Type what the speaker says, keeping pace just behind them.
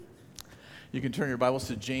You can turn your Bibles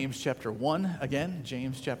to James chapter 1 again.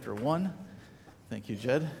 James chapter 1. Thank you,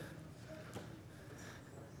 Jed.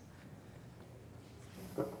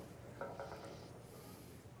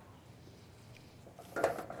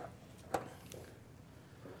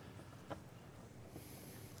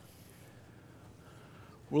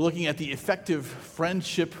 We're looking at the effective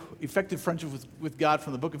friendship with God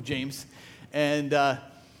from the book of James. And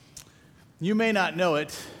you may not know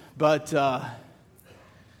it, but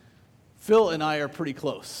Phil and I are pretty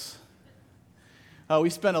close.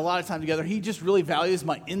 We spend a lot of time together. He just really values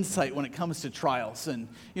my insight when it comes to trials. And,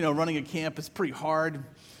 running a camp is pretty hard,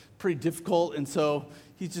 pretty difficult. And so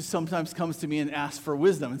he just sometimes comes to me and asks for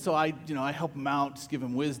wisdom. And so I help him out, just give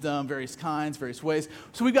him wisdom, various kinds, various ways.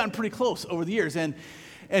 So we've gotten pretty close over the years. And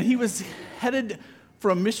he was headed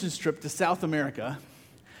for a mission trip to South America,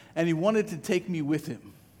 and he wanted to take me with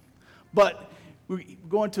him. But we're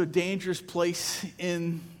going to a dangerous place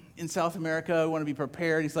in South America. I want to be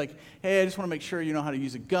prepared. He's like, hey, I just want to make sure you know how to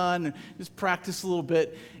use a gun, and just practice a little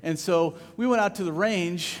bit. And so we went out to the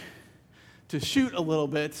range to shoot a little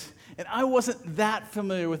bit, and I wasn't that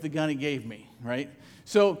familiar with the gun he gave me, right?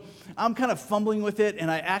 So I'm kind of fumbling with it,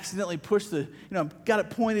 and I accidentally pushed got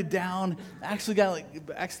it pointed down,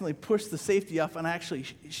 accidentally pushed the safety off, and I actually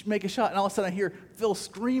make a shot, and all of a sudden I hear Phil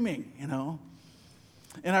screaming,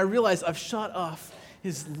 and I realize I've shot off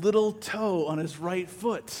his little toe on his right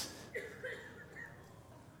foot.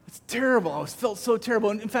 It's terrible. I felt so terrible.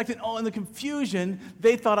 And in fact, in the confusion,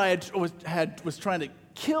 they thought I was trying to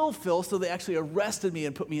kill Phil, so they actually arrested me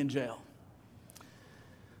and put me in jail.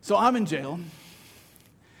 So I'm in jail.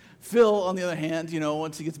 Phil, on the other hand,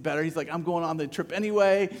 once he gets better, he's like, I'm going on the trip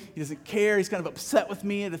anyway. He doesn't care. He's kind of upset with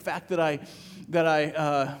me and the fact that I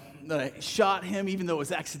shot him, even though it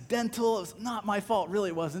was accidental. It was not my fault. Really,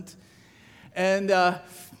 it wasn't. And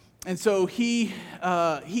so he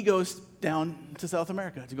goes down to South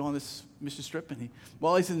America to go on this mission trip. And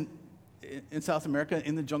while he's in South America,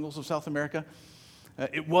 in the jungles of South America,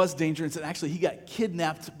 it was dangerous. And actually, he got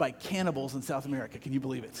kidnapped by cannibals in South America. Can you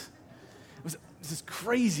believe it? This is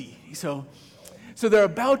crazy. So they're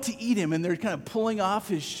about to eat him, and they're kind of pulling off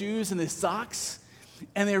his shoes and his socks,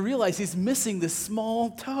 and they realize he's missing this small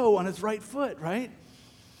toe on his right foot, right?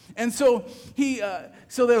 And so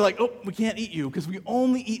so they're like, oh, we can't eat you because we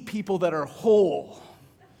only eat people that are whole.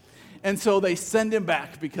 And so they send him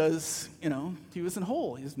back because, he wasn't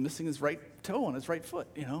whole. He was missing his right toe on his right foot,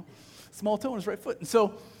 small toe on his right foot. And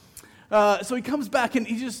so he comes back, and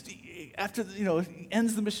he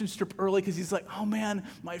ends the mission trip early because he's like, oh man,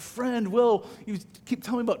 my friend Will, keep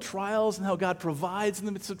telling me about trials and how God provides in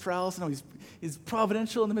the midst of trials and how he's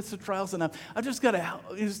providential in the midst of trials. And I've just got to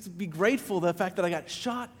just be grateful for the fact that I got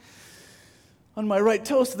shot on my right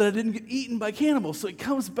toe so that I didn't get eaten by cannibals. So he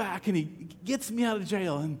comes back and he gets me out of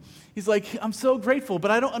jail. And he's like, I'm so grateful, but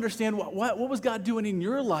I don't understand what was God doing in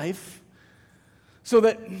your life so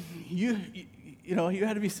that you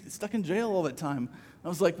had to be stuck in jail all that time. I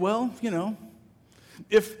was like, well,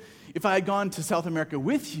 if I had gone to South America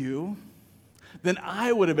with you, then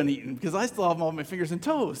I would have been eaten because I still have all my fingers and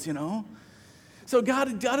toes, So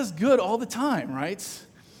God is good all the time, right?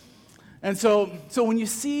 And so when you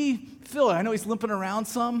see Phil, I know he's limping around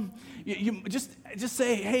some, you just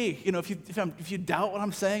say, hey, if you doubt what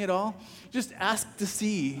I'm saying at all, just ask to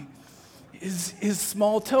see his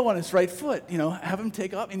small toe on his right foot, have him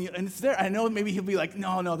take off, and it's there. I know maybe he'll be like,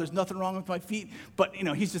 no, there's nothing wrong with my feet, but,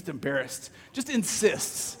 he's just embarrassed. Just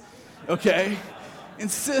insists, okay?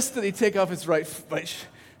 Insists that he take off his right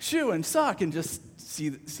shoe and sock and just see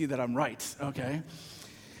that I'm right, okay?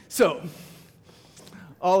 So,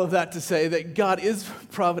 all of that to say that God is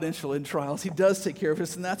providential in trials. He does take care of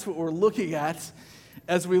us, and that's what we're looking at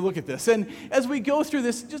as we look at this. And as we go through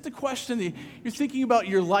this, just a question, you're thinking about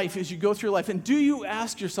your life as you go through life, and do you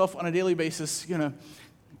ask yourself on a daily basis,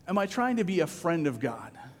 am I trying to be a friend of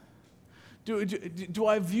God? Do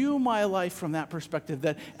I view my life from that perspective,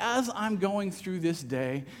 that as I'm going through this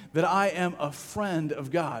day, that I am a friend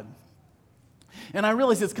of God? And I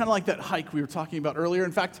realize it's kind of like that hike we were talking about earlier.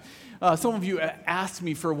 In fact, some of you asked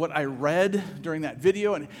me for what I read during that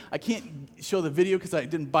video, and I can't show the video because I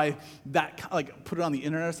didn't buy that, put it on the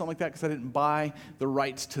internet or something like that, because I didn't buy the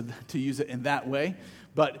rights to use it in that way.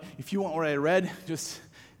 But if you want what I read, just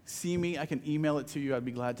see me. I can email it to you. I'd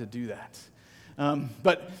be glad to do that.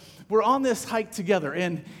 But we're on this hike together,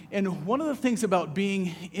 and one of the things about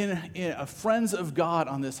being in a friends of God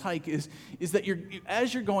on this hike is that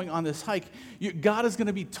as you're going on this hike, God is going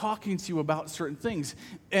to be talking to you about certain things,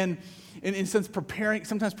 and in a sense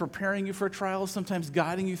sometimes preparing you for trials, sometimes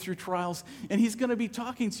guiding you through trials, and He's going to be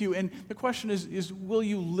talking to you. And the question is will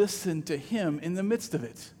you listen to Him in the midst of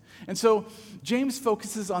it? And so James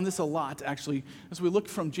focuses on this a lot, actually, as we look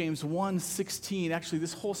from James 1:16. Actually,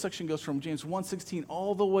 this whole section goes from James 1:16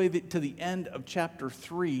 all the way to the end of chapter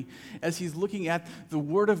 3, as he's looking at the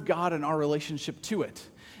Word of God and our relationship to it.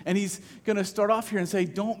 And he's going to start off here and say,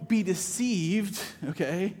 don't be deceived,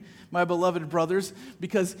 okay, my beloved brothers,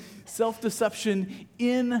 because self-deception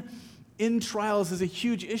in trials is a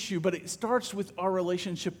huge issue, but it starts with our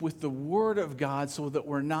relationship with the Word of God so that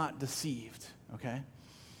we're not deceived, okay?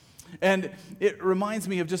 And it reminds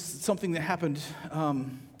me of just something that happened.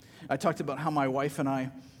 I talked about how my wife and I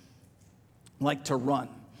like to run.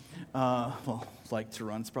 Like to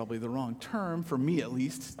run is probably the wrong term, for me at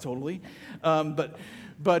least, totally. But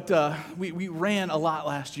we ran a lot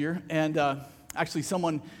last year, and actually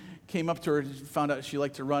someone came up to her, found out she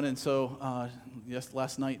liked to run, and so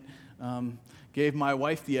last night gave my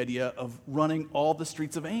wife the idea of running all the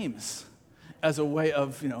streets of Ames as a way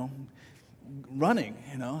of, running,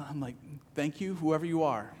 I'm like, thank you, whoever you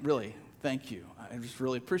are, really, thank you. I just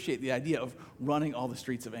really appreciate the idea of running all the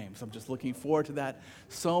streets of Ames. I'm just looking forward to that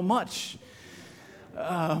so much.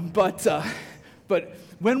 But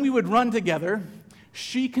when we would run together,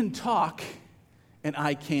 she can talk and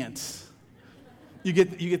I can't. You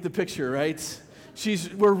get the picture, right?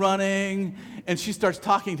 We're running and she starts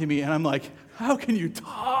talking to me and I'm like, how can you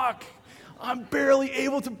talk? I'm barely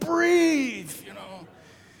able to breathe,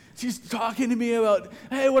 She's talking to me about,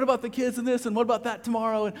 hey, what about the kids and this, and what about that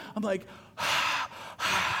tomorrow? And I'm like,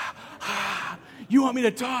 you want me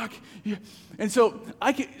to talk? And so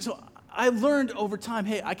I learned over time,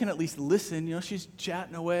 hey, I can at least listen. She's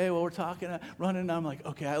chatting away while we're talking, running, and I'm like,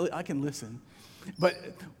 okay, I can listen. But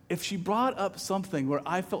if she brought up something where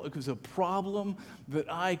I felt like it was a problem that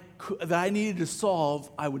I needed to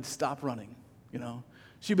solve, I would stop running,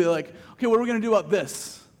 She'd be like, okay, what are we going to do about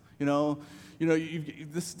this?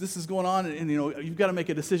 This is going on, and you've got to make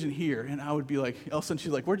a decision here. And I would be like, all of a sudden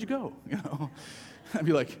she's like, where'd you go? I'd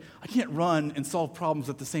be like, I can't run and solve problems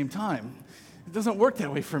at the same time. It doesn't work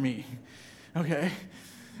that way for me. Okay,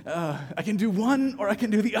 I can do one or I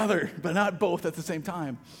can do the other, but not both at the same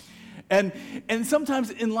time. And sometimes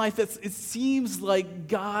in life, it seems like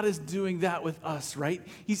God is doing that with us, right?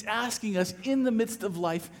 He's asking us in the midst of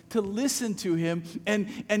life to listen to him.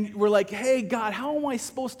 And we're like, hey, God, how am I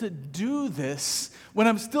supposed to do this when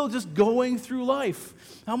I'm still just going through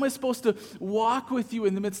life? How am I supposed to walk with you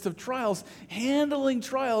in the midst of trials, handling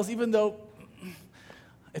trials, even though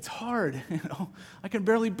it's hard? I can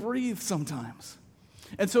barely breathe sometimes.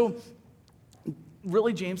 And so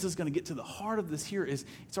really, James is going to get to the heart of this here is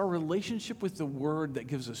it's our relationship with the Word that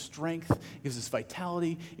gives us strength, gives us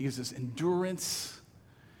vitality, it gives us endurance.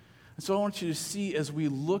 And so I want you to see as we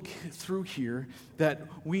look through here that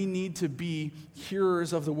we need to be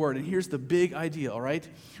hearers of the Word. And here's the big idea, all right?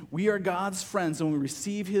 We are God's friends when we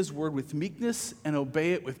receive His Word with meekness and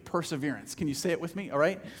obey it with perseverance. Can you say it with me, all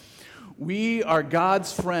right? We are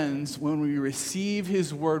God's friends when we receive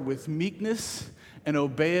His Word with meekness and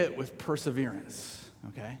obey it with perseverance,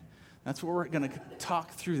 okay? That's where we're going to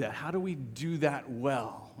talk through that. How do we do that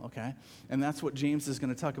well, okay? And that's what James is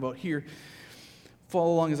going to talk about here.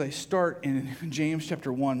 Follow along as I start in James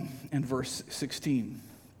chapter 1 and verse 16.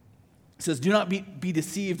 It says, do not be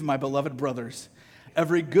deceived, my beloved brothers.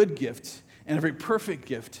 Every good gift and every perfect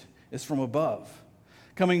gift is from above,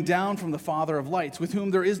 coming down from the Father of lights, with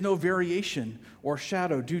whom there is no variation or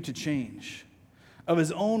shadow due to change. Of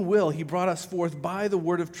his own will, he brought us forth by the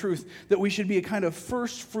word of truth, that we should be a kind of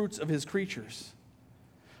first fruits of his creatures.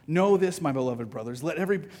 Know this, my beloved brothers, let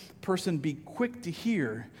every person be quick to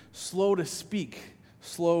hear, slow to speak,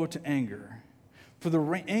 slow to anger. For the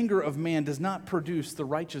anger of man does not produce the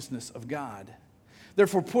righteousness of God.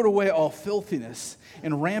 Therefore put away all filthiness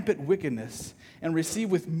and rampant wickedness, and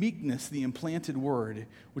receive with meekness the implanted word,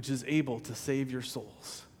 which is able to save your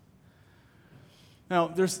souls. Now,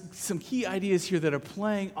 there's some key ideas here that are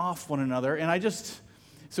playing off one another, and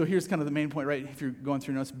so here's kind of the main point, right? If you're going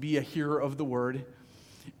through notes, be a hearer of the word.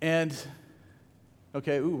 And,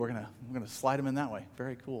 okay, we're gonna slide them in that way.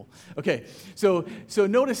 Very cool. Okay, so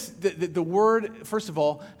notice that the word, first of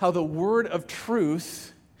all, how the word of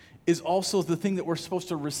truth is also the thing that we're supposed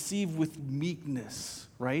to receive with meekness,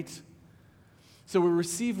 right? So we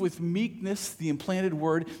receive with meekness the implanted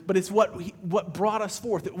word, but it's what brought us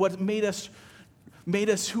forth, what made us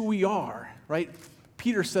who we are, right?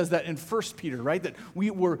 Peter says that in 1 Peter, right? That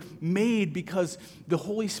we were made because the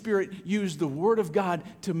Holy Spirit used the Word of God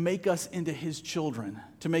to make us into His children,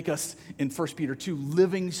 to make us, in 1 Peter 2,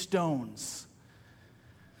 living stones.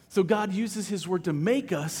 So God uses His Word to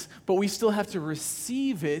make us, but we still have to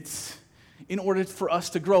receive it in order for us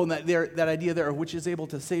to grow. And that idea there, which is able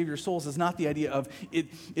to save your souls, is not the idea of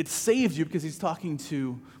it saves you, because he's talking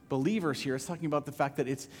to believers here. It's talking about the fact that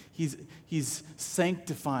he's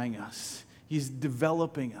sanctifying us. He's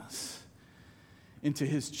developing us into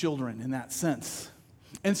his children in that sense.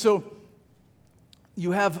 And so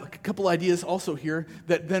you have a couple ideas also here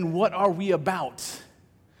that then what are we about?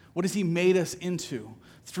 What has he made us into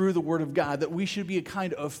through the Word of God? That we should be a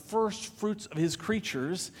kind of first fruits of his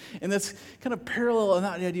creatures. And that's kind of parallel in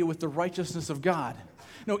that idea with the righteousness of God.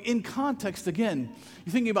 Now, in context, again,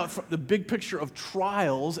 you're thinking about the big picture of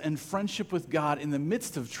trials and friendship with God in the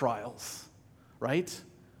midst of trials, right?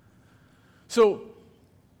 So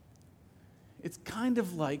it's kind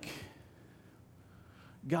of like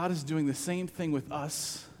God is doing the same thing with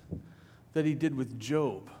us that he did with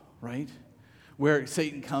Job, right? Where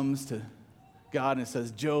Satan comes to God and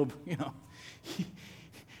says, Job,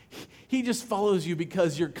 he just follows you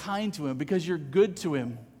because you're kind to him, because you're good to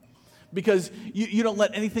him, because you don't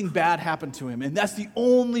let anything bad happen to him. And that's the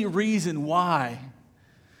only reason why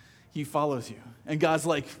he follows you. And God's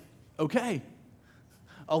like, okay,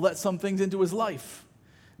 I'll let some things into his life.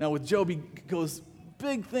 Now with Job, he goes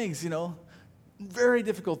big things, very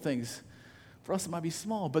difficult things. For us, it might be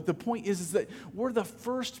small. But the point is that we're the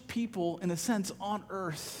first people, in a sense, on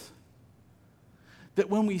earth that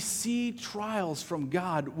when we see trials from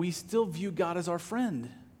God, we still view God as our friend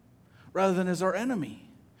rather than as our enemy.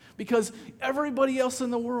 Because everybody else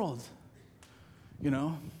in the world, you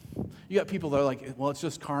got people that are like, well, it's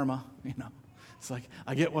just karma, It's like,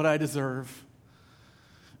 I get what I deserve.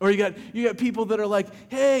 Or you got people that are like,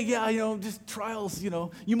 hey, just trials,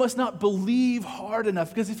 you must not believe hard enough,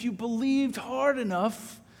 because if you believed hard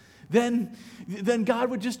enough, then God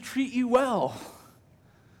would just treat you well.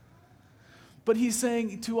 But he's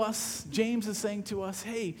saying to us, James is saying to us,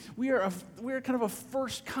 hey, we are kind of a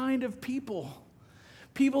first kind of people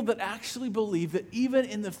that actually believe that even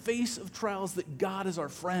in the face of trials that God is our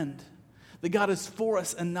friend, that God is for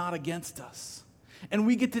us and not against us. And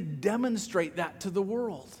we get to demonstrate that to the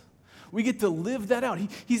world. We get to live that out.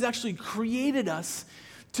 He's actually created us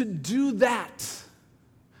to do that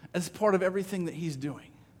as part of everything that he's doing.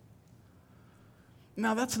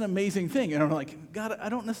 Now, that's an amazing thing. And I'm like, God, I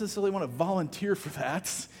don't necessarily want to volunteer for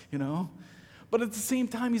that, But at the same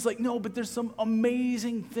time, he's like, no, but there's some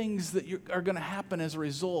amazing things that are going to happen as a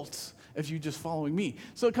result of you just following me.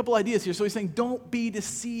 So a couple ideas here. So he's saying, don't be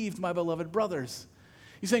deceived, my beloved brothers.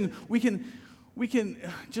 He's saying we can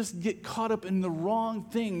just get caught up in the wrong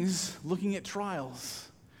things looking at trials.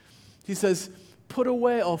 He says, put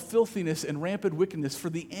away all filthiness and rampant wickedness, for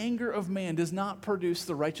the anger of man does not produce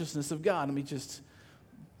the righteousness of God. Let me just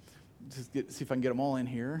see if I can get them all in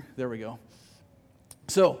here. There we go.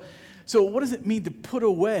 So what does it mean to put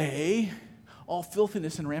away all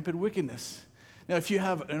filthiness and rampant wickedness? Now, if you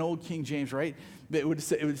have an old King James, right, it would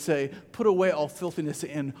say, put away all filthiness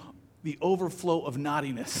and the overflow of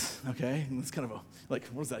naughtiness, okay? And it's kind of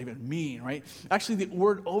what does that even mean, right? Actually, the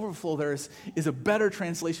word overflow there is a better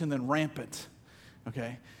translation than rampant,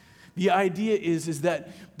 okay? The idea is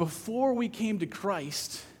that before we came to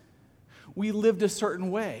Christ, we lived a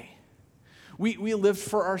certain way. We lived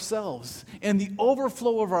for ourselves. And the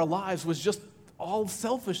overflow of our lives was just all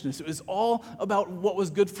selfishness. It was all about what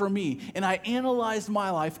was good for me. And I analyzed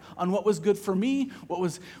my life on what was good for me,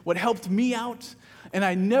 what helped me out, and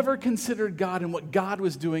I never considered God and what God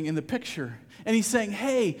was doing in the picture. And he's saying,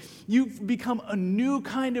 hey, you've become a new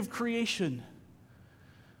kind of creation.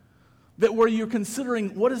 That where you're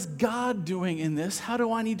considering, what is God doing in this? How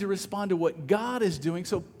do I need to respond to what God is doing?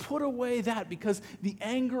 So put away that, because the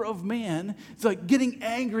anger of man, it's like getting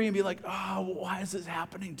angry and be like, oh, why is this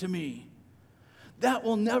happening to me? That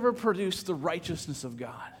will never produce the righteousness of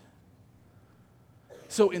God.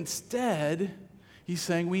 So instead, he's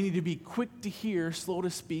saying we need to be quick to hear, slow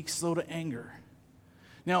to speak, slow to anger.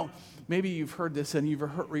 Now, maybe you've heard this and you've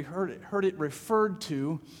heard it referred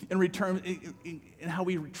to in how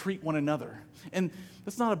we treat one another. And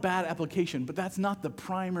that's not a bad application, but that's not the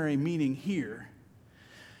primary meaning here.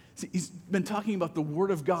 See, he's been talking about the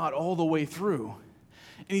Word of God all the way through.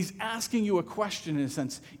 And he's asking you a question, in a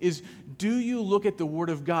sense, is do you look at the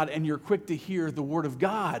Word of God and you're quick to hear the Word of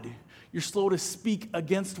God? You're slow to speak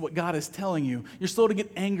against what God is telling you. You're slow to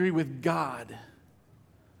get angry with God.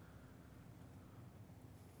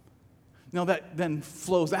 Now that then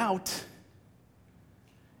flows out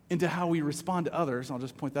into how we respond to others. I'll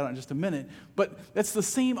just point that out in just a minute. But that's the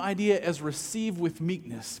same idea as receive with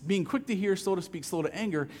meekness. Being quick to hear, slow to speak, slow to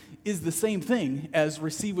anger is the same thing as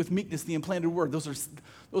receive with meekness, the implanted word.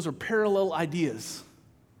 Those are parallel ideas.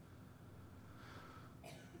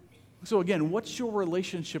 So again, what's your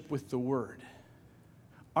relationship with the Word?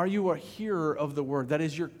 Are you a hearer of the Word? That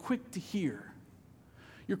is, you're quick to hear.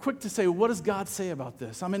 You're quick to say, what does God say about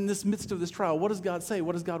this? I'm in this midst of this trial. What does God say?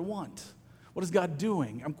 What does God want? What is God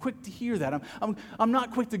doing? I'm quick to hear that. I'm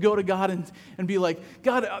not quick to go to God and be like,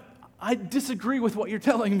 God, I disagree with what you're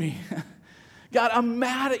telling me. God, I'm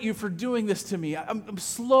mad at you for doing this to me. I'm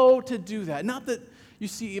slow to do that. Not that you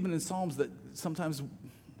see even in Psalms that sometimes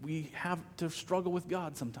we have to struggle with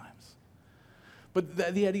God sometimes. But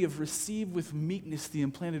the idea of receive with meekness the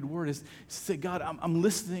implanted word is to say, God, I'm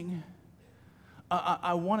listening.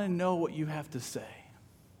 I want to know what you have to say.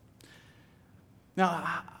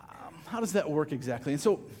 Now, how does that work exactly? And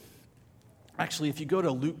so, actually, if you go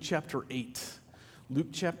to Luke chapter 8,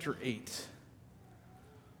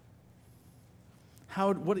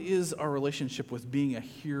 what is our relationship with being a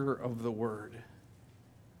hearer of the word?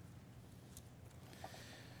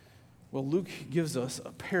 Well, Luke gives us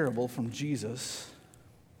a parable from Jesus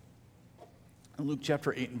in Luke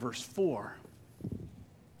chapter 8 and verse 4.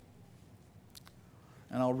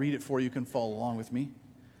 And I'll read it for you. You can follow along with me.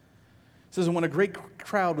 It says, and when a great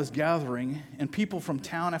crowd was gathering, and people from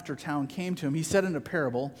town after town came to him, he said in a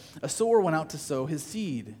parable, a sower went out to sow his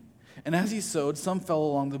seed. And as he sowed, some fell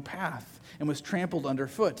along the path and was trampled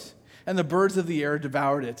underfoot, and the birds of the air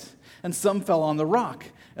devoured it. And some fell on the rock.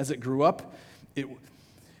 As it grew up,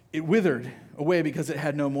 it withered away because it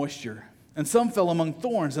had no moisture. And some fell among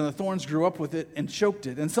thorns, and the thorns grew up with it and choked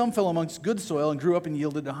it. And some fell amongst good soil and grew up and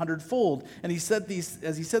yielded 100-fold. And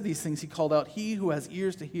as he said these things, he called out, he who has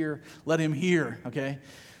ears to hear, let him hear. Okay?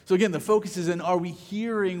 So again, the focus is in, are we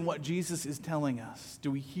hearing what Jesus is telling us?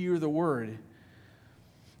 Do we hear the word?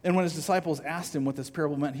 And when his disciples asked him what this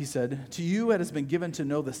parable meant, he said, to you it has been given to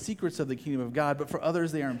know the secrets of the kingdom of God, but for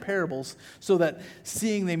others they are in parables, so that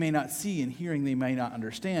seeing they may not see and hearing they may not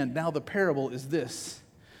understand. Now the parable is this.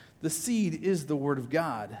 The seed is the word of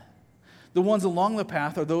God. The ones along the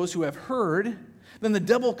path are those who have heard. Then the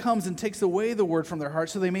devil comes and takes away the word from their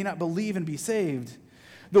hearts so they may not believe and be saved.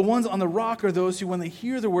 The ones on the rock are those who, when they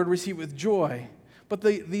hear the word, receive it with joy. But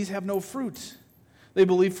these have no fruit. They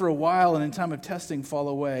believe for a while and in time of testing fall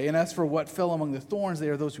away. And as for what fell among the thorns, they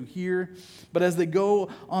are those who hear. But as they go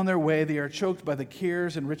on their way, they are choked by the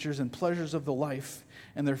cares and riches and pleasures of the life,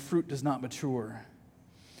 and their fruit does not mature.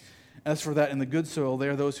 As for that in the good soil, they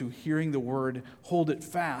are those who, hearing the word, hold it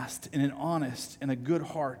fast in an honest and a good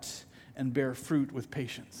heart and bear fruit with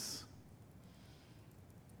patience.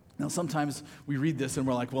 Now, sometimes we read this and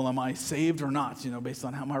we're like, well, am I saved or not? Based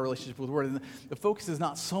on how my relationship with the word. And the focus is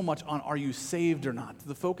not so much on are you saved or not.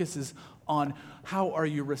 The focus is on how are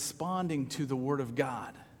you responding to the word of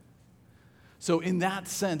God. So in that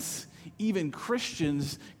sense, even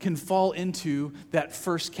Christians can fall into that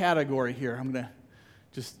first category here. I'm going to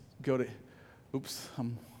just go to, we'll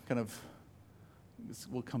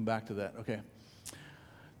come back to that, okay.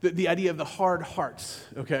 The idea of the hard hearts,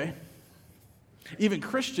 okay. Even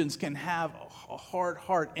Christians can have a hard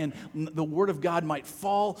heart, and the word of God might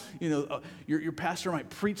fall, your pastor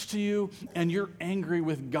might preach to you, and you're angry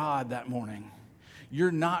with God that morning.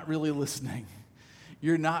 You're not really listening.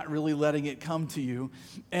 You're not really letting it come to you,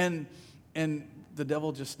 and the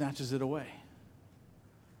devil just snatches it away.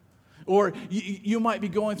 Or you might be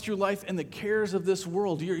going through life and the cares of this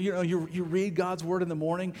world. You read God's word in the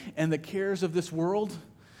morning, and the cares of this world,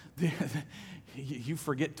 you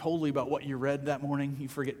forget totally about what you read that morning. You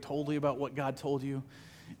forget totally about what God told you,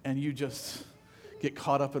 and you just get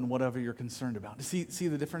caught up in whatever you're concerned about. See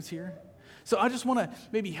the difference here? So I just want to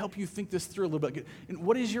maybe help you think this through a little bit. And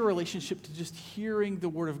what is your relationship to just hearing the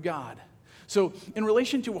word of God? So in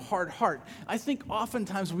relation to a hard heart, I think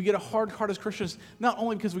oftentimes we get a hard heart as Christians, not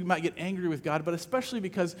only because we might get angry with God, but especially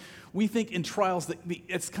because we think in trials that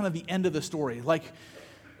it's kind of the end of the story. Like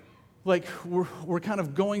we're kind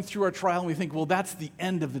of going through our trial and we think, well, that's the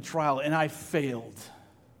end of the trial and I failed.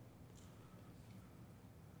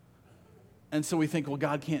 And so we think, well,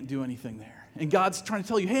 God can't do anything there. And God's trying to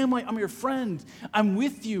tell you, hey, I'm your friend. I'm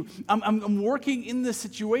with you. I'm working in this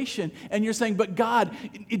situation. And you're saying, but God,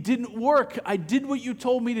 it didn't work. I did what you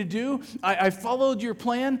told me to do. I followed your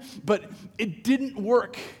plan, but it didn't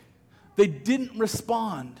work. They didn't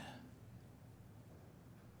respond.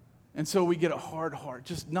 And so we get a hard heart,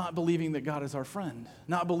 just not believing that God is our friend,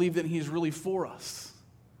 not believe that he's really for us.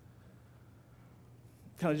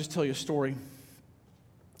 Can I just tell you a story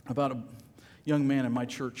about a young man in my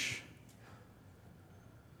church?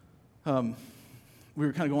 We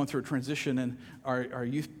were kind of going through a transition, and our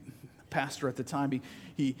youth pastor at the time,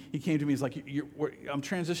 he came to me. He's like, I'm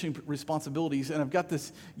transitioning responsibilities, and I've got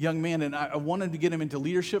this young man, and I wanted to get him into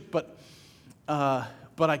leadership, but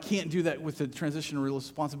but I can't do that with the transition of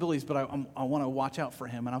responsibilities, but I want to watch out for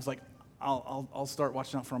him. And I was like, I'll start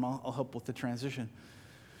watching out for him. I'll help with the transition.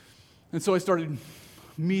 And so I started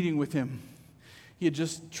meeting with him. He had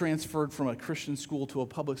just transferred from a Christian school to a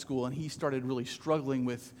public school, and he started really struggling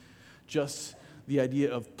with just the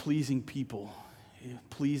idea of pleasing people,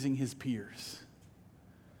 pleasing his peers.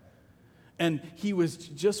 And he was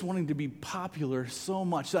just wanting to be popular so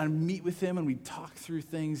much that I'd meet with him and we'd talk through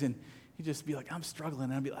things, and he'd just be like, I'm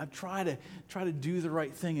struggling. And I'd try to do the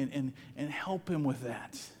right thing and help him with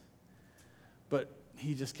that. But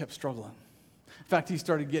he just kept struggling. In fact,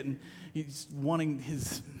 he's wanting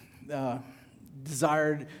his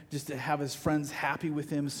desired just to have his friends happy with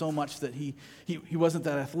him so much that he wasn't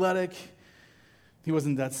that athletic, he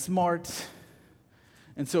wasn't that smart.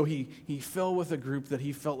 And so he fell with a group that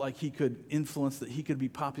he felt like he could influence, that he could be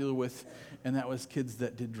popular with, and that was kids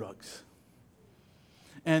that did drugs.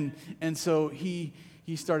 And so he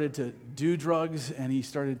started to do drugs, and he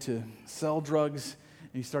started to sell drugs,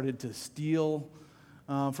 and he started to steal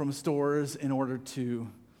from stores in order to,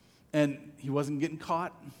 and he wasn't getting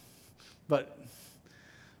caught, but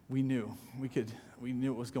we knew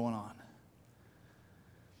what was going on.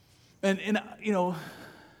 And you know,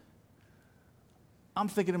 I'm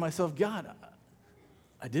thinking to myself, God,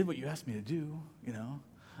 I did what you asked me to do, you know.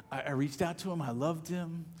 I reached out to him. I loved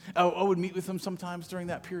him. I would meet with him sometimes during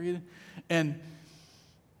that period. And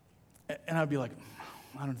I'd be like,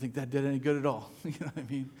 I don't think that did any good at all. You know what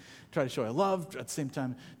I mean? Try to show I love. At the same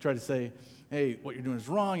time, try to say, hey, what you're doing is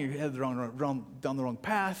wrong. You're headed down the wrong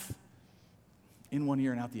path. In one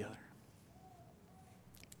ear and out the other.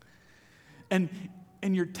 And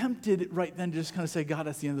you're tempted right then to just kind of say, God,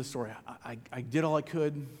 that's the end of the story. I did all I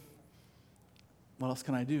could. What else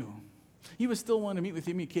can I do? He was still wanting to meet with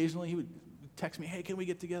me occasionally. He would text me, hey, can we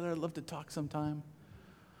get together? I'd love to talk sometime.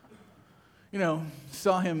 You know,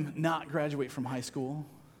 saw him not graduate from high school.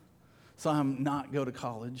 Saw him not go to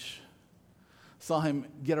college. Saw him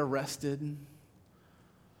get arrested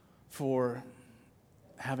for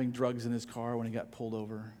having drugs in his car when he got pulled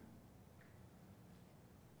over.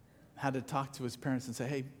 Had to talk to his parents and say,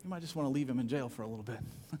 hey, you might just want to leave him in jail for a little bit.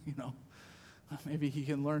 You know, maybe he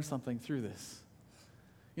can learn something through this.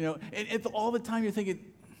 You know, and all the time you're thinking,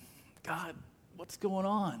 God, what's going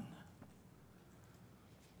on?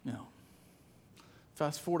 You know,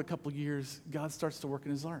 fast forward a couple years, God starts to work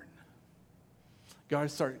in his heart. God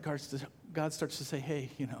starts to say, hey,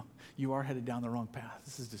 you know, you are headed down the wrong path.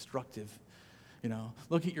 This is destructive. You know,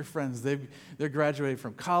 look at your friends. They're graduating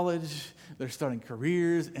from college. They're starting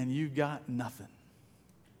careers, and you got nothing.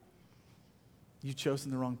 You've chosen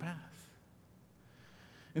the wrong path.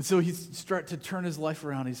 And so he started to turn his life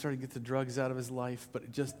around. He started to get the drugs out of his life,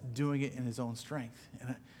 but just doing it in his own strength.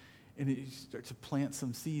 And he started to plant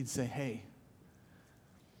some seeds, say, hey,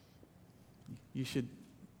 you should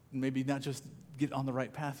maybe not just get on the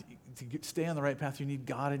right path. Stay on the right path, you need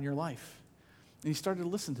God in your life. And he started to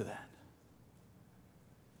listen to that.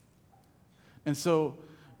 And so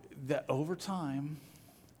that over time,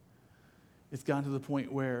 it's gotten to the point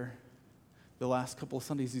where the last couple of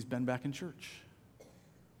Sundays he's been back in church.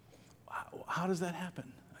 How does that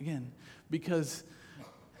happen? Again, because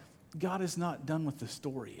God is not done with the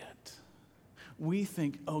story yet. We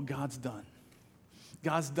think, oh, God's done.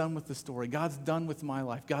 God's done with the story. God's done with my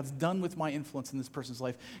life. God's done with my influence in this person's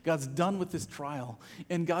life. God's done with this trial.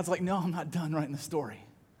 And God's like, no, I'm not done writing the story.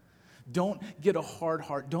 Don't get a hard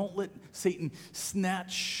heart. Don't let Satan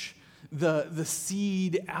snatch the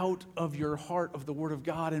seed out of your heart of the Word of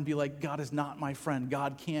God and be like, God is not my friend.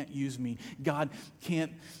 God can't use me. God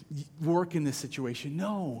can't work in this situation.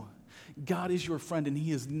 No, God is your friend, and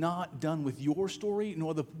He is not done with your story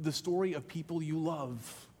nor the story of people you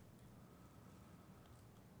love.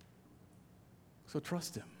 So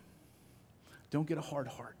trust Him. Don't get a hard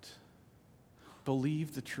heart.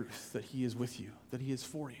 Believe the truth that He is with you, that He is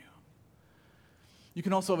for you. You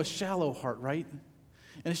can also have a shallow heart, right?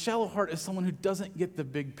 And a shallow heart is someone who doesn't get the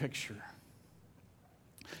big picture.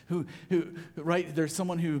 Who right? There's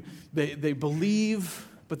someone who they believe,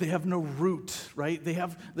 but they have no root, right?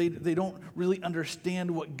 They don't really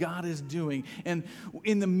understand what God is doing. And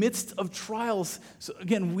in the midst of trials, so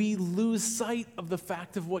again, we lose sight of the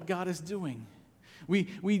fact of what God is doing.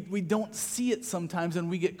 We don't see it sometimes, and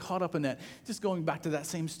we get caught up in that. Just going back to that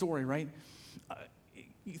same story, right?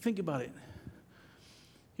 You think about it.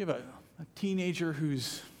 You have a teenager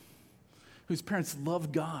whose parents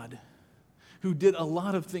love God, who did a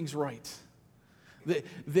lot of things right.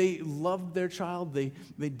 They loved their child, they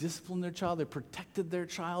disciplined their child, they protected their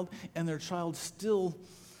child, and their child still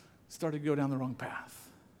started to go down the wrong path.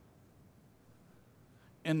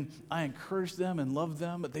 And I encourage them and love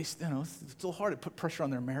them, but it's still hard to put pressure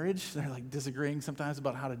on their marriage. They're like disagreeing sometimes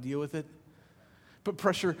about how to deal with it. Put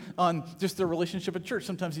pressure on just their relationship at church.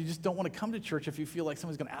 Sometimes you just don't want to come to church if you feel like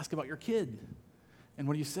someone's going to ask about your kid. And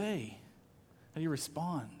what do you say? How do you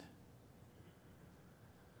respond?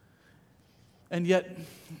 And yet,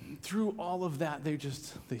 through all of that,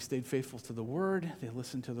 they stayed faithful to the Word. They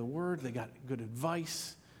listened to the Word. They got good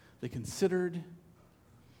advice. They considered.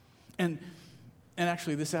 And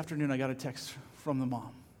actually, this afternoon, I got a text from the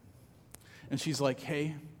mom. And she's like,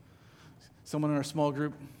 hey, someone in our small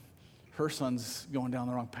group, her son's going down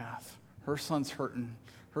the wrong path. Her son's hurting.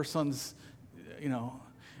 Her son's,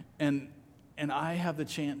 and I have the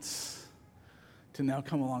chance to now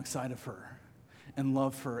come alongside of her and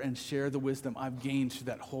love her and share the wisdom I've gained through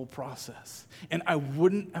that whole process. And I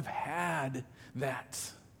wouldn't have had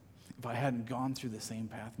that if I hadn't gone through the same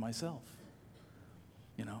path myself,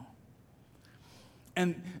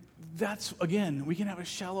 And that's, again, we can have a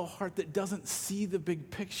shallow heart that doesn't see the big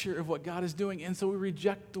picture of what God is doing, and so we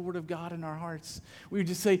reject the Word of God in our hearts. We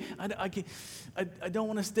just say, I don't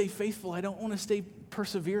want to stay faithful. I don't want to stay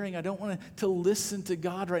persevering. I don't want to listen to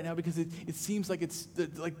God right now because it seems like it's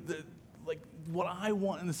like what I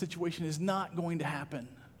want in the situation is not going to happen.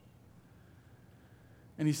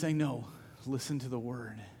 And He's saying, no, listen to the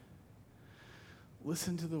Word.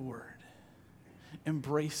 Listen to the Word.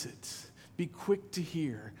 Embrace it. Be quick to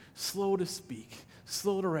hear, slow to speak,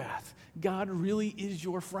 slow to wrath. God really is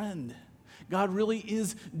your friend. God really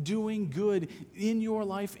is doing good in your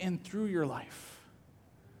life and through your life.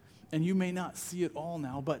 And you may not see it all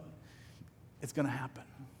now, but it's going to happen.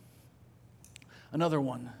 Another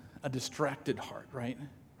one, a distracted heart, right?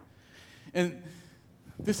 And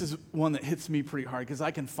this is one that hits me pretty hard because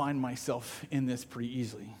I can find myself in this pretty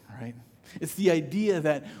easily, right? It's the idea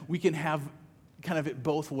that we can have kind of it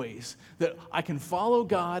both ways, that I can follow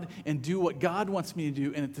God and do what God wants me to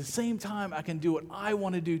do, and at the same time, I can do what I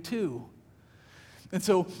want to do too. And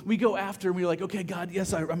so we go after, and we're like, okay, God,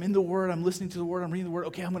 yes, I'm in the Word, I'm listening to the Word, I'm reading the Word,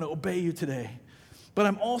 okay, I'm going to obey you today. But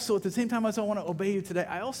I'm also, at the same time as I want to obey you today,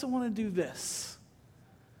 I also want to do this.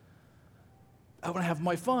 I want to have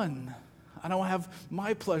my fun. I don't want to have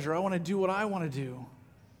my pleasure. I want to do what I want to do.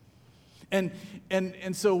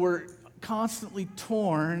 And so we're constantly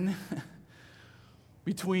torn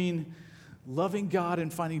between loving God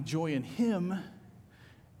and finding joy in Him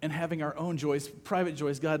and having our own joys, private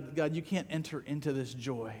joys. God, you can't enter into this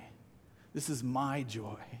joy. This is my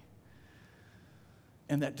joy.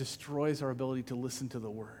 And that destroys our ability to listen to the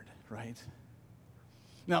Word, right?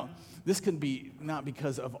 Now, this can be not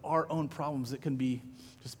because of our own problems. It can be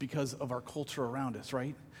just because of our culture around us,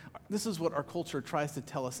 right? This is what our culture tries to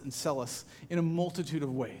tell us and sell us in a multitude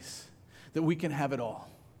of ways, that we can have it all.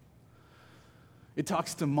 It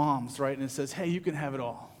talks to moms, right? And it says, hey, you can have it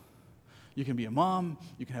all. You can be a mom,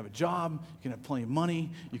 you can have a job, you can have plenty of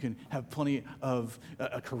money, you can have plenty of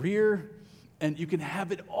a career, and you can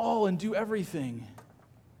have it all and do everything.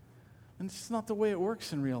 And it's just not the way it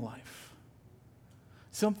works in real life.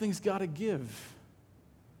 Something's got to give.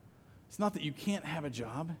 It's not that you can't have a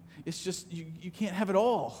job, it's just you can't have it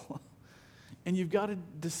all. And you've got to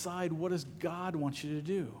decide, what does God want you to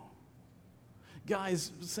do?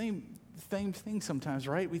 Guys, same thing sometimes,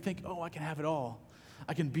 right? We think, oh, I can have it all.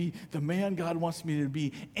 I can be the man God wants me to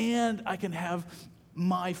be, and I can have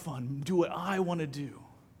my fun, do what I want to do.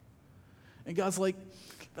 And God's like,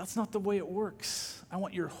 that's not the way it works. I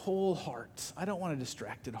want your whole heart. I don't want a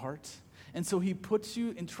distracted heart. And so He puts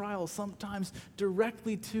you in trials sometimes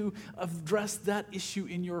directly to address that issue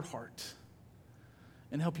in your heart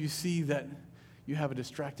and help you see that you have a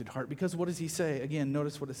distracted heart. Because what does He say? Again,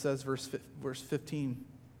 notice what it says, verse 15.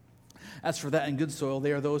 As for that in good soil,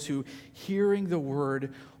 they are those who, hearing the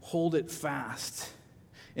word, hold it fast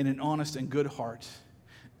in an honest and good heart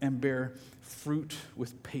and bear fruit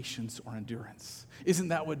with patience or endurance. Isn't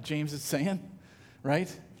that what James is saying?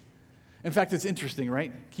 Right? In fact, it's interesting,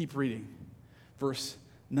 right? Keep reading. Verse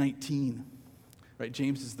 19. Right?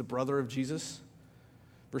 James is the brother of Jesus.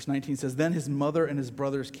 Verse 19 says, then his mother and his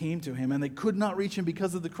brothers came to him, and they could not reach him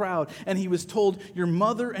because of the crowd. And he was told, your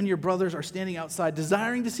mother and your brothers are standing outside,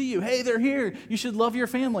 desiring to see you. Hey, they're here. You should love your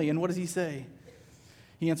family. And what does he say?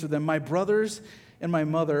 He answered them, my brothers and my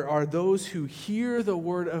mother are those who hear the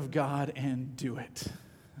word of God and do it.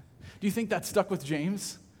 Do you think that stuck with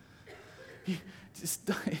James? He's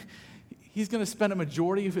going to spend a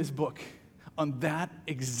majority of his book on that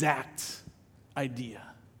exact idea.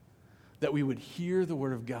 That we would hear the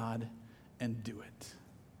word of God and do it.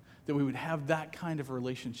 That we would have that kind of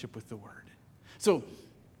relationship with the word. So,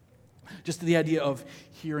 just the idea of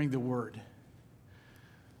hearing the word.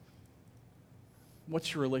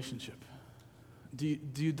 What's your relationship? Do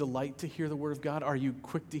you delight to hear the word of God? Are you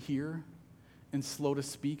quick to hear and slow to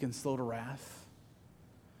speak and slow to wrath?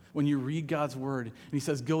 When you read God's word and he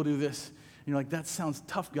says, go do this, and you're like, that sounds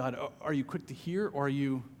tough, God. Are you quick to hear, or are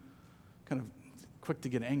you kind of quick to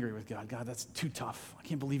get angry with God? God, that's too tough. I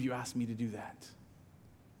can't believe you asked me to do that.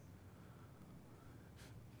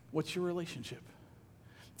 What's your relationship?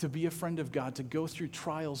 To be a friend of God, to go through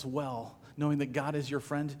trials well, knowing that God is your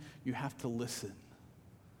friend, you have to listen.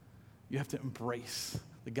 You have to embrace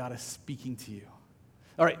that God is speaking to you.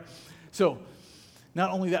 All right, so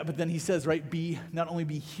not only that, but then he says, right, not only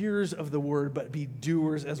be hearers of the word, but be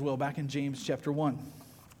doers as well, back in James chapter 1.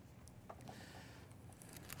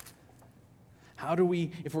 How do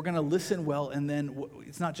we, if we're going to listen well, and then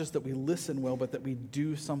it's not just that we listen well, but that we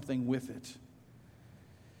do something with it.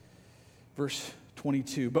 Verse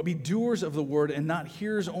 22, but be doers of the word and not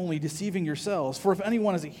hearers only, deceiving yourselves. For if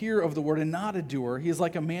anyone is a hearer of the word and not a doer, he is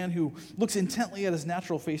like a man who looks intently at his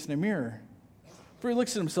natural face in a mirror. For he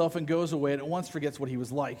looks at himself and goes away and at once forgets what he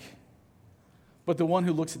was like. But the one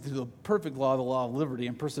who looks into the perfect law, the law of liberty,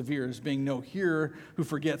 and perseveres, being no hearer who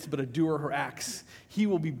forgets, but a doer who acts, he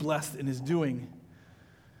will be blessed in his doing.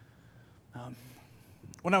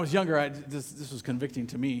 When I was younger, this was convicting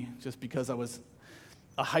to me, just because I was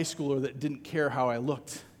a high schooler that didn't care how I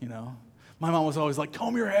looked, you know. My mom was always like,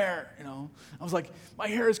 comb your hair, you know. I was like, my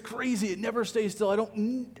hair is crazy. It never stays still.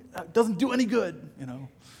 It doesn't do any good, you know.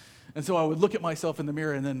 And so I would look at myself in the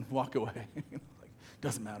mirror and then walk away. Like,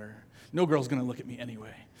 doesn't matter. No girl's going to look at me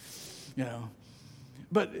anyway, you know.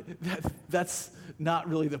 But that's not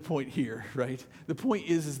really the point here, right? The point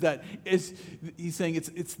is that he's saying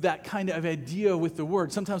it's that kind of idea with the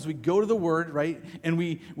word. Sometimes we go to the word, right, and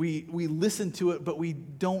we listen to it, but we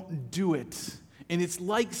don't do it. And it's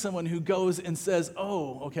like someone who goes and says,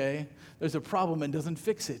 oh, okay, there's a problem, and doesn't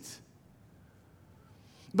fix it.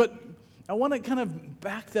 But I want to kind of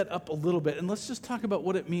back that up a little bit, and let's just talk about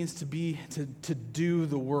what it means to do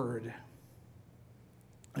the word.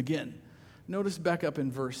 Again, notice back up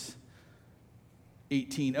in verse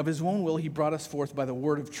 18. Of his own will, he brought us forth by the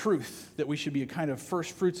word of truth, that we should be a kind of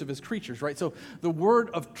first fruits of his creatures, right? So the word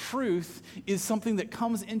of truth is something that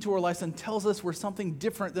comes into our lives and tells us we're something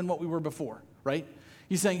different than what we were before, right?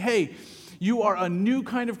 He's saying, hey, you are a new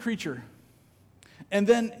kind of creature. And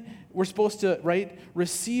then we're supposed to, right,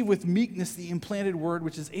 receive with meekness the implanted word,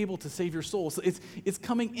 which is able to save your soul. So it's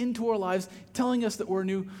coming into our lives, telling us that we're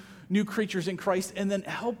new creatures in Christ, and then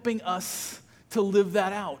helping us to live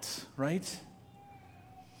that out, right?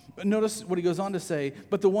 But notice what he goes on to say,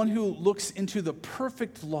 but the one who looks into the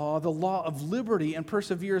perfect law, the law of liberty, and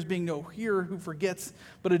perseveres, being no hearer who forgets,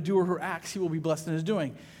 but a doer who acts, he will be blessed in his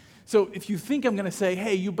doing. So if you think I'm going to say,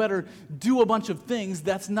 hey, you better do a bunch of things,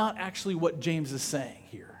 that's not actually what James is saying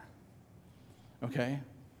here, okay?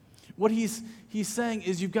 What he's saying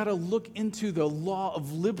is you've got to look into the law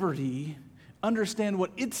of liberty, understand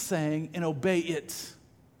what it's saying, and obey it,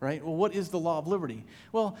 right? Well, what is the law of liberty?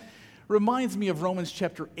 Well, reminds me of Romans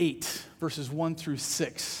chapter 8, verses 1 through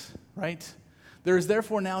 6, right? There is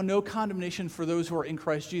therefore now no condemnation for those who are in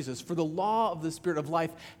Christ Jesus. For the law of the Spirit of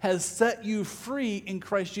life has set you free in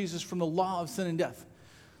Christ Jesus from the law of sin and death.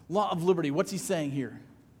 Law of liberty, what's he saying here?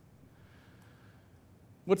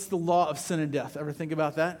 What's the law of sin and death? Ever think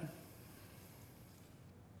about that?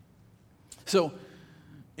 So,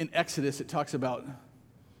 in Exodus, it talks about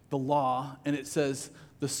the law, and it says,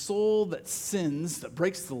 the soul that sins, that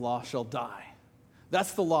breaks the law, shall die.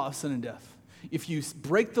 That's the law of sin and death. If you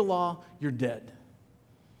break the law, you're dead.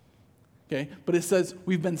 Okay? But it says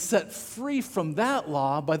we've been set free from that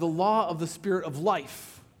law by the law of the Spirit of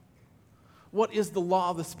life. What is the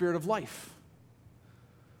law of the Spirit of life?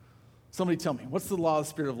 Somebody tell me, what's the law of the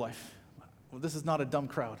Spirit of life? Well, this is not a dumb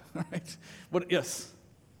crowd, all right? Yes?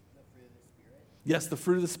 The fruit of the Spirit. Yes, the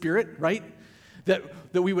fruit of the Spirit, right? That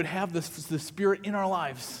we would have the Spirit in our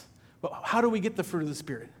lives. But how do we get the fruit of the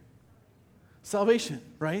Spirit? Salvation,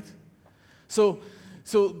 right? So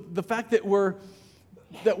the fact that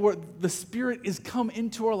the Spirit is come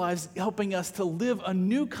into our lives, helping us to live a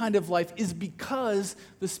new kind of life, is because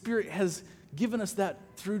the Spirit has given us that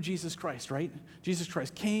through Jesus Christ, right? Jesus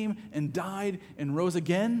Christ came and died and rose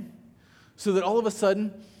again, so that all of a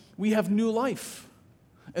sudden we have new life.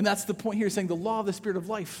 And that's the point here, saying the law of the Spirit of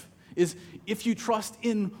life is if you trust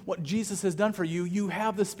in what Jesus has done for you, you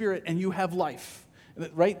have the Spirit and you have life.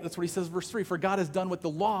 Right? That's what he says, verse 3. For God has done what the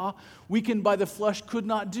law, weakened by the flesh, could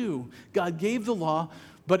not do. God gave the law,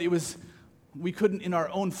 but we couldn't in our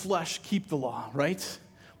own flesh keep the law, right?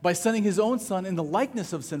 By sending his own Son in the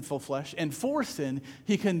likeness of sinful flesh, and for sin,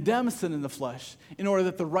 he condemned sin in the flesh, in order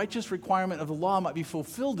that the righteous requirement of the law might be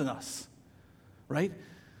fulfilled in us. right?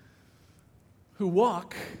 Who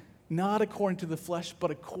walk not according to the flesh,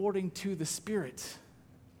 but according to the Spirit.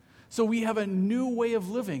 So we have a new way of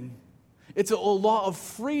living. It's a law of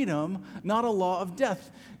freedom, not a law of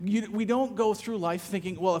death. We don't go through life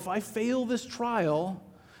thinking, well, if I fail this trial,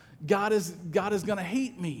 God is going to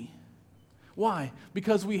hate me. Why?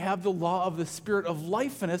 Because we have the law of the Spirit of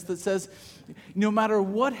life in us that says, no matter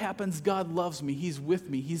what happens, God loves me. He's with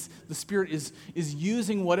me. The Spirit is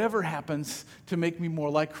using whatever happens to make me more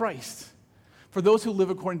like Christ. For those who live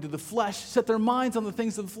according to the flesh set their minds on the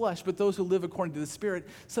things of the flesh, but those who live according to the Spirit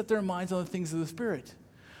set their minds on the things of the Spirit.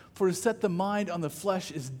 For to set the mind on the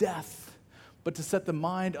flesh is death, but to set the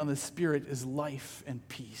mind on the Spirit is life and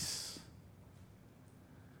peace.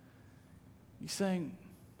 He's saying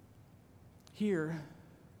here,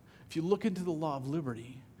 if you look into the law of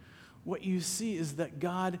liberty, what you see is that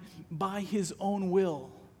God, by his own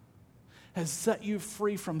will, has set you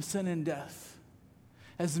free from sin and death,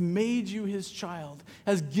 has made you his child,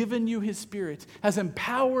 has given you his Spirit, has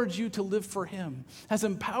empowered you to live for him, has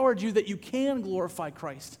empowered you that you can glorify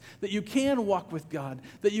Christ, that you can walk with God,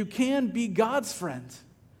 that you can be God's friend,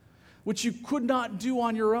 which you could not do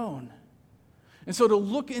on your own. And so to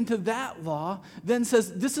look into that law then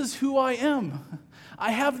says, this is who I am.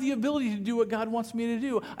 I have the ability to do what God wants me to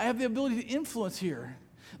do. I have the ability to influence here.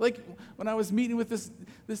 Like when I was meeting with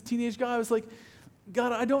this teenage guy, I was like,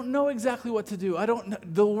 God, I don't know exactly what to do. I don't know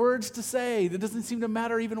the words to say. It doesn't seem to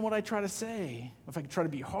matter even what I try to say. If I try to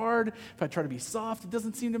be hard, if I try to be soft, it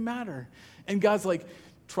doesn't seem to matter. And God's like,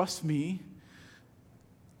 trust me.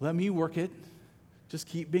 Let me work it. Just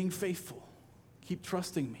keep being faithful. Keep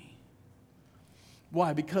trusting me.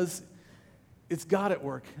 Why? Because it's God at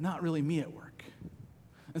work, not really me at work.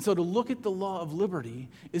 And so to look at the law of liberty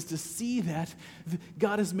is to see that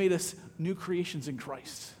God has made us new creations in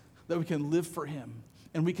Christ, that we can live for him,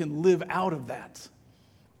 and we can live out of that.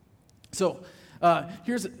 So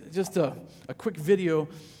here's just a quick video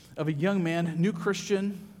of a young man, new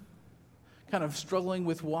Christian, kind of struggling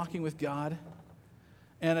with walking with God.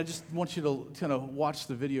 And I just want you to kind of watch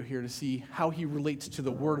the video here to see how he relates to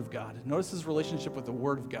the Word of God. Notice his relationship with the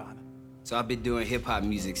Word of God. So I've been doing hip-hop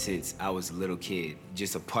music since I was a little kid.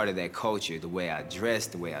 Just a part of that culture. The way I dress,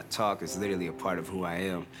 the way I talk is literally a part of who I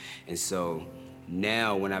am. And so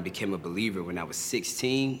now when I became a believer when I was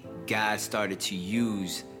 16, God started to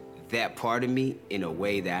use that part of me in a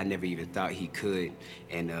way that I never even thought he could.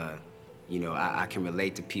 And I can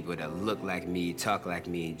relate to people that look like me, talk like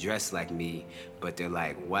me, dress like me, but they're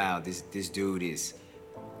like, wow, this dude is,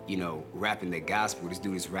 rapping the gospel. This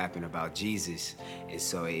dude is rapping about Jesus. And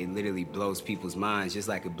so it literally blows people's minds, just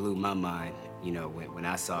like it blew my mind, when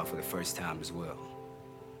I saw it for the first time as well.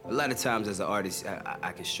 A lot of times as an artist,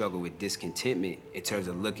 I can struggle with discontentment in terms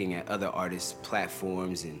of looking at other artists'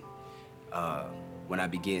 platforms and when I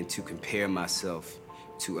begin to compare myself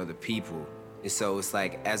to other people. And so it's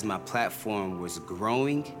like as my platform was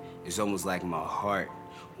growing, it's almost like my heart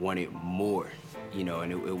wanted more,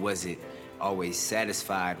 and it wasn't always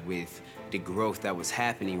satisfied with the growth that was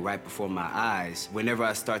happening right before my eyes. Whenever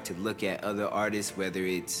I start to look at other artists, whether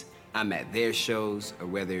it's I'm at their shows or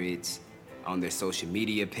whether it's on their social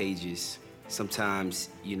media pages, sometimes,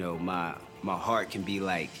 my heart can be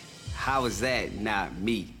like, how is that not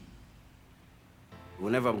me?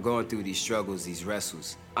 Whenever I'm going through these struggles, these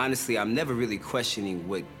wrestles, honestly, I'm never really questioning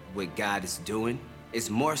what God is doing. It's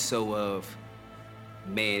more so of,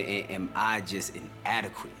 man, am I just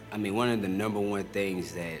inadequate? I mean, one of the number one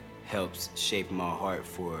things that helps shape my heart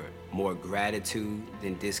for more gratitude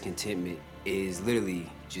than discontentment is literally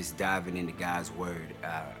just diving into God's word.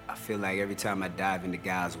 I feel like every time I dive into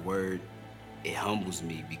God's word, it humbles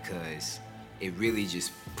me because it really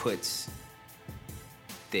just puts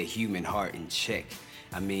the human heart in check.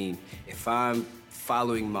 I mean, if I'm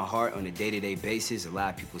following my heart on a day-to-day basis, a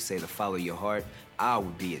lot of people say to follow your heart, I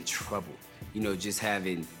would be in trouble. Just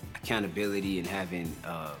having accountability and having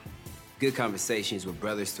good conversations with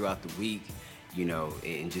brothers throughout the week,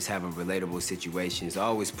 and just having relatable situations,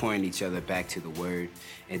 always pointing each other back to the word.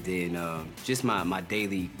 And then just my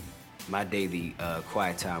daily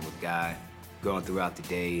quiet time with God, going throughout the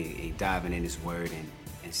day and diving in his word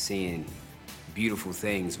and seeing beautiful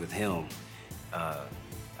things with him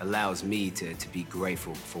allows me to be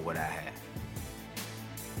grateful for what I have.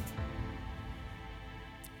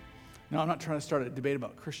 Now, I'm not trying to start a debate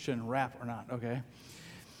about Christian rap or not, okay?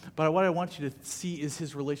 But what I want you to see is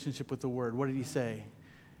his relationship with the Word. What did he say?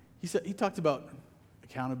 He talked about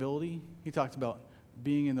accountability. He talked about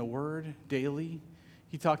being in the Word daily.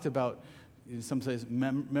 He talked about, some says,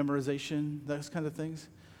 memorization, those kind of things.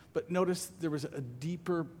 But notice there was a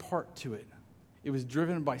deeper part to it. It was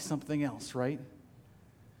driven by something else, right?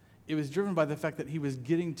 it was driven by the fact that he was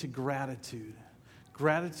getting to gratitude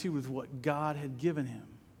with what God had given him.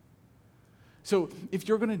 So if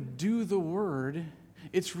you're going to do the word,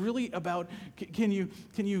 it's really about, can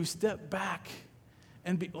you step back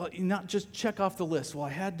and not just check off the list? Well, I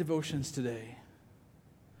had devotions today.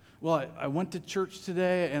 Well, I went to church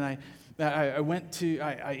today, and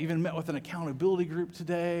I even met with an accountability group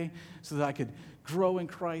today so that I could grow in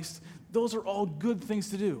Christ. Those are all good things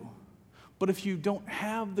to do. But if you don't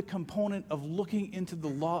have the component of looking into the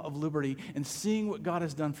law of liberty and seeing what God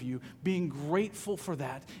has done for you, being grateful for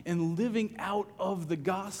that, and living out of the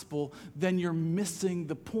gospel, then you're missing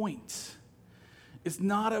the point. It's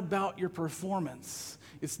not about your performance.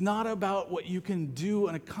 It's not about what you can do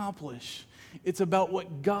and accomplish. It's about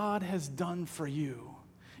what God has done for you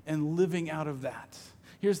and living out of that.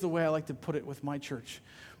 Here's the way I like to put it with my church.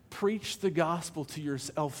 Preach the gospel to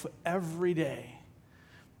yourself every day.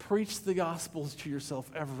 Preach the gospel to yourself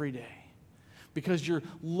every day because you're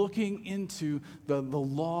looking into the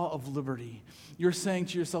law of liberty. You're saying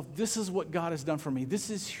to yourself, this is what God has done for me. This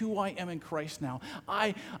is who I am in Christ now.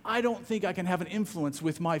 I don't think I can have an influence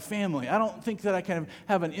with my family. I don't think that I can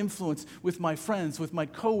have an influence with my friends, with my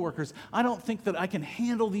coworkers. I don't think that I can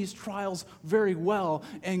handle these trials very well.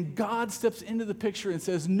 And God steps into the picture and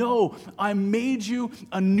says, no, I made you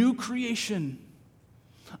a new creation.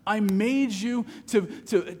 I made you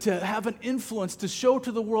to have an influence, to show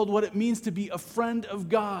to the world what it means to be a friend of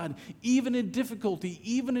God, even in difficulty,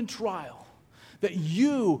 even in trial, that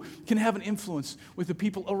you can have an influence with the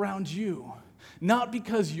people around you. Not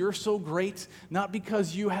because you're so great, not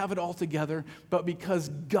because you have it all together, but because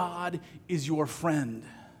God is your friend.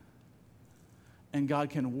 And God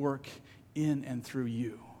can work in and through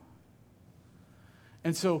you.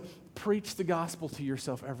 And so preach the gospel to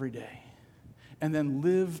yourself every day. And then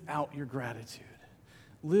live out your gratitude.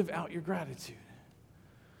 Live out your gratitude.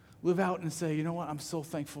 Live out and say, you know what? I'm so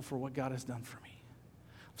thankful for what God has done for me.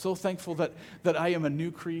 I'm so thankful that I am a new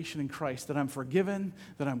creation in Christ, that I'm forgiven,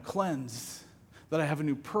 that I'm cleansed, that I have a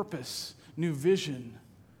new purpose, new vision,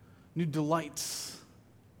 new delights,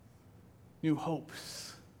 new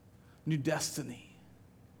hopes, new destiny,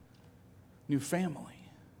 new family.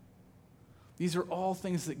 These are all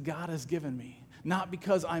things that God has given me, not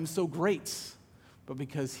because I'm so great, but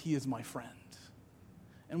because he is my friend.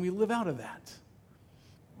 And we live out of that.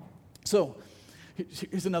 So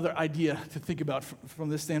here's another idea to think about from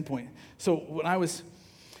this standpoint. So when I was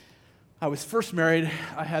first married,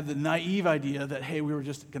 I had the naive idea that, hey, we were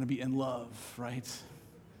just going to be in love, right?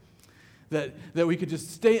 That we could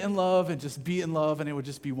just stay in love and just be in love and it would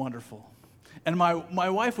just be wonderful. And my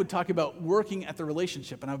wife would talk about working at the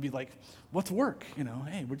relationship, and I would be like, what's work?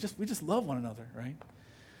 Hey, we just love one another, right?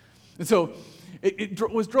 And so it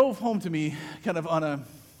was drove home to me kind of on a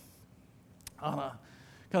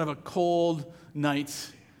kind of a cold night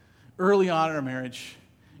early on in our marriage.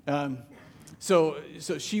 So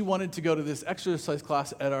she wanted to go to this exercise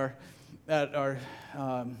class at our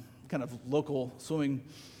kind of local swimming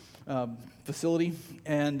facility,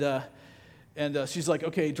 and she's like,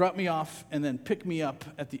 okay, drop me off and then pick me up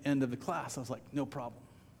at the end of the class. I was like, no problem,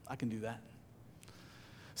 I can do that.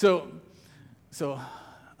 So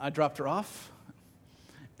I dropped her off,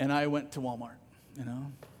 and I went to Walmart, I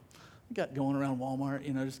got going around Walmart,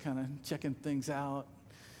 just kind of checking things out,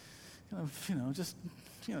 kind of, just,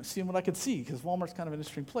 seeing what I could see, because Walmart's kind of an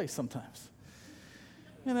interesting place sometimes.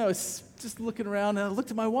 And I was just looking around, and I looked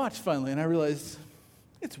at my watch finally, and I realized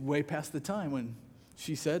it's way past the time when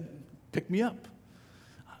she said, pick me up.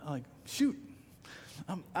 I'm like, shoot,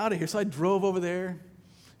 I'm out of here. So I drove over there.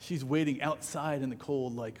 She's waiting outside in the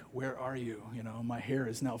cold, like, where are you? My hair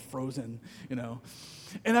is now frozen,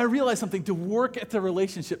 And I realized something. To work at the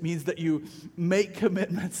relationship means that you make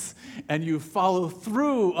commitments and you follow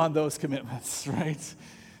through on those commitments, right?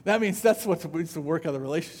 That means that's what means to work on the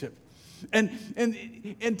relationship. And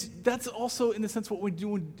that's also, in a sense, what we do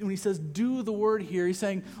when he says, do the word here. He's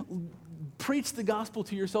saying, preach the gospel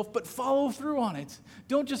to yourself, but follow through on it.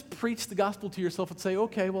 Don't just preach the gospel to yourself and say,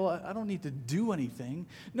 okay, well, I don't need to do anything.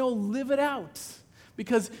 No, live it out.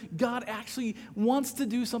 Because God actually wants to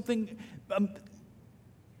do something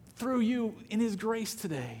through you in his grace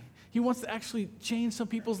today. He wants to actually change some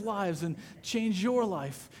people's lives and change your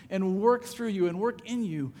life and work through you and work in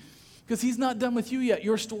you. Because he's not done with you yet.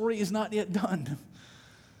 Your story is not yet done.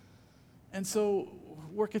 And so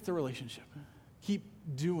work at the relationship. Keep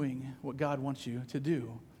doing what God wants you to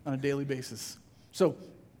do on a daily basis. So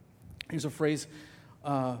here's a phrase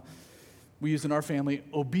we use in our family: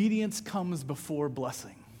 obedience comes before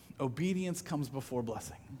blessing. Obedience comes before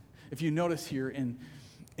blessing. If you notice here in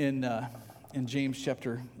James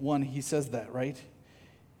chapter 1, he says that, right?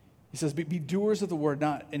 He says, be doers of the word,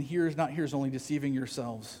 and hearers, not hearers only, deceiving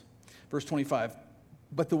yourselves. Verse 25,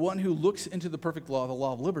 but the one who looks into the perfect law, the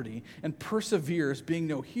law of liberty, and perseveres, being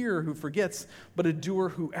no hearer who forgets, but a doer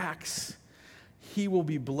who acts, he will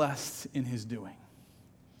be blessed in his doing.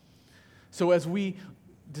 So as we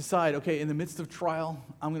decide, okay, in the midst of trial,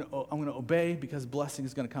 I'm going to obey because blessing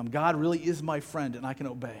is going to come. God really is my friend, and I can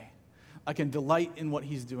obey. I can delight in what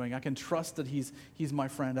he's doing. I can trust that he's my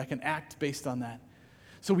friend. I can act based on that.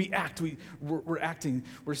 So we act. We're acting.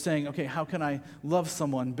 We're saying, okay, how can I love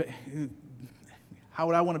someone? How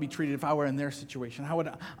would I want to be treated if I were in their situation? How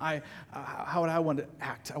would I want to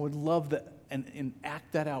act? I would love that and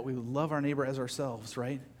act that out. We would love our neighbor as ourselves,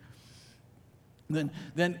 right?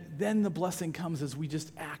 Then the blessing comes as we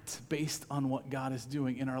just act based on what God is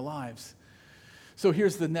doing in our lives. So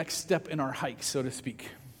here's the next step in our hike, so to speak.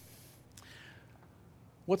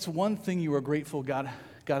 What's one thing you are grateful God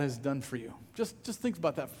has done for you? Just think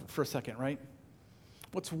about that for a second, right?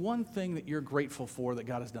 What's one thing that you're grateful for that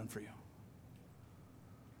God has done for you?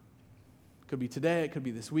 It could be today, it could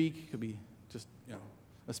be this week, it could be just,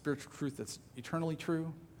 a spiritual truth that's eternally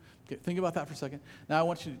true. Okay, think about that for a second. Now I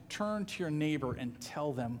want you to turn to your neighbor and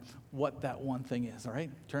tell them what that one thing is, all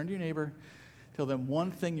right? Turn to your neighbor, tell them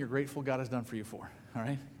one thing you're grateful God has done for you for, all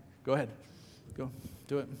right? Go ahead. Go,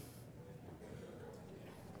 do it.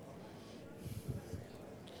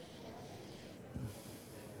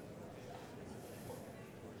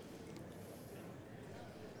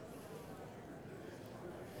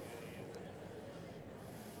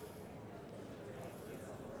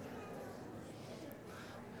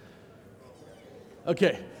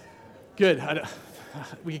 Okay, good.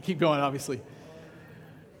 We can keep going, obviously.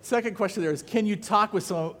 Second question there is, can you talk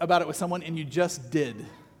about it with someone, and you just did,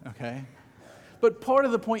 okay? But part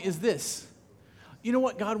of the point is this. You know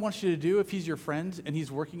what God wants you to do if he's your friend and he's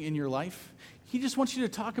working in your life? He just wants you to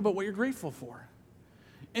talk about what you're grateful for.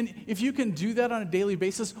 And if you can do that on a daily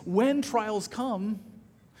basis, when trials come,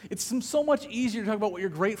 it's so much easier to talk about what you're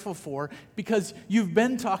grateful for because you've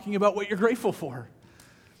been talking about what you're grateful for.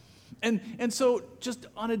 And so just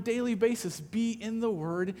on a daily basis, be in the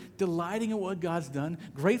Word, delighting in what God's done,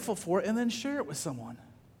 grateful for it, and then share it with someone.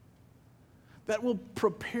 That will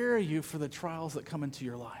prepare you for the trials that come into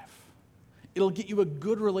your life. It'll get you a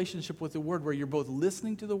good relationship with the Word where you're both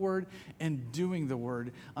listening to the Word and doing the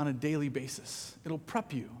Word on a daily basis. It'll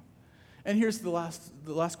prep you. And here's the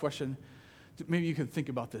last question. Maybe you can think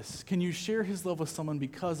about this. Can you share His love with someone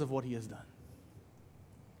because of what He has done?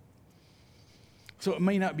 So it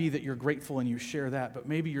may not be that you're grateful and you share that, but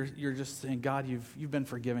maybe you're just saying, God, you've been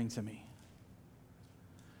forgiving to me.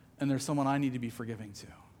 And there's someone I need to be forgiving to.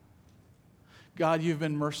 God, you've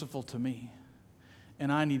been merciful to me,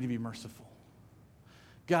 and I need to be merciful.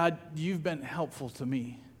 God, you've been helpful to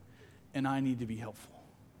me, and I need to be helpful.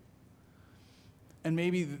 And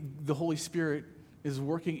maybe the Holy Spirit is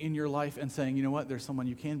working in your life and saying, you know what, there's someone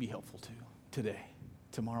you can be helpful to today,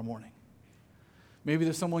 tomorrow morning. Maybe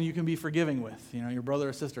there's someone you can be forgiving with, your brother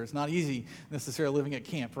or sister. It's not easy necessarily living at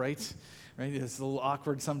camp, right? It's a little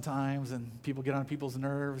awkward sometimes, and people get on people's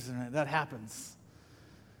nerves, and that happens.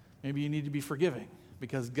 Maybe you need to be forgiving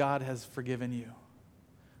because God has forgiven you.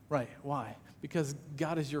 Right, why? Because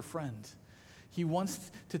God is your friend. He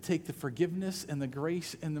wants to take the forgiveness and the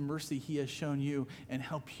grace and the mercy He has shown you and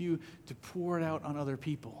help you to pour it out on other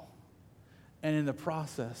people. And in the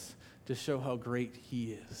process, to show how great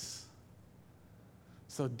He is.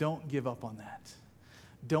 So don't give up on that.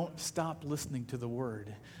 Don't stop listening to the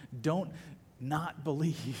Word. Don't not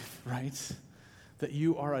believe, right, that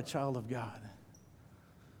you are a child of God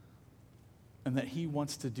and that He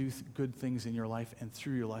wants to do good things in your life and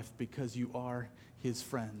through your life because you are His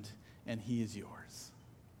friend and He is yours.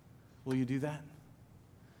 Will you do that?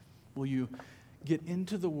 Will you get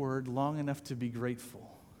into the Word long enough to be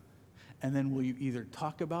grateful? And then will you either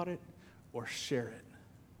talk about it or share it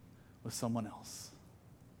with someone else?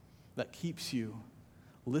 That keeps you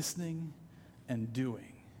listening and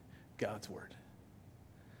doing God's Word.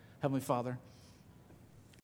 Heavenly Father,